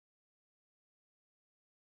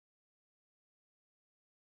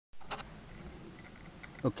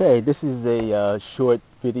Okay, this is a short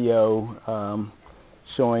video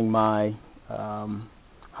showing my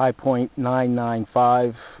High Point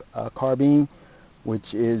 995 carbine,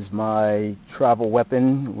 which is my travel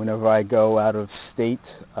weapon whenever I go out of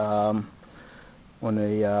state on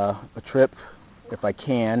a trip. If I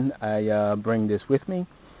can, I bring this with me.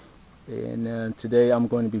 And today I'm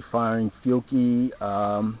going to be firing Fiocchi,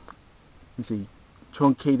 let's see,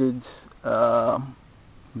 truncated, let's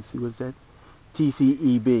see, what's that?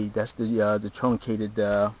 TCEB, that's the truncated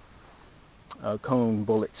cone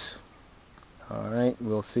bullets. Alright,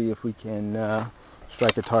 we'll see if we can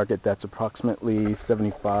strike a target that's approximately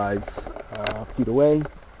 75 feet away.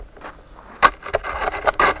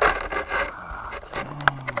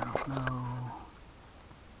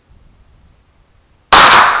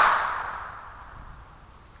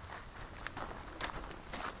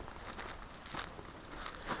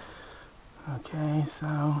 Okay,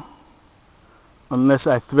 so unless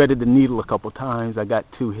I threaded the needle a couple times, I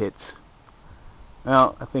got 2 hits.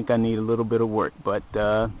 Well, I think I need a little bit of work, but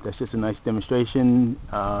that's just a nice demonstration.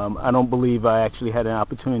 I don't believe I actually had an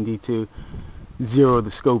opportunity to zero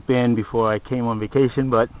the scope in before I came on vacation,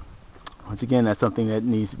 but once again, that's something that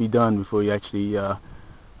needs to be done before you actually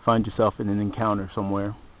find yourself in an encounter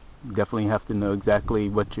somewhere. You definitely have to know exactly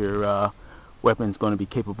what your weapon is going to be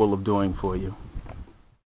capable of doing for you.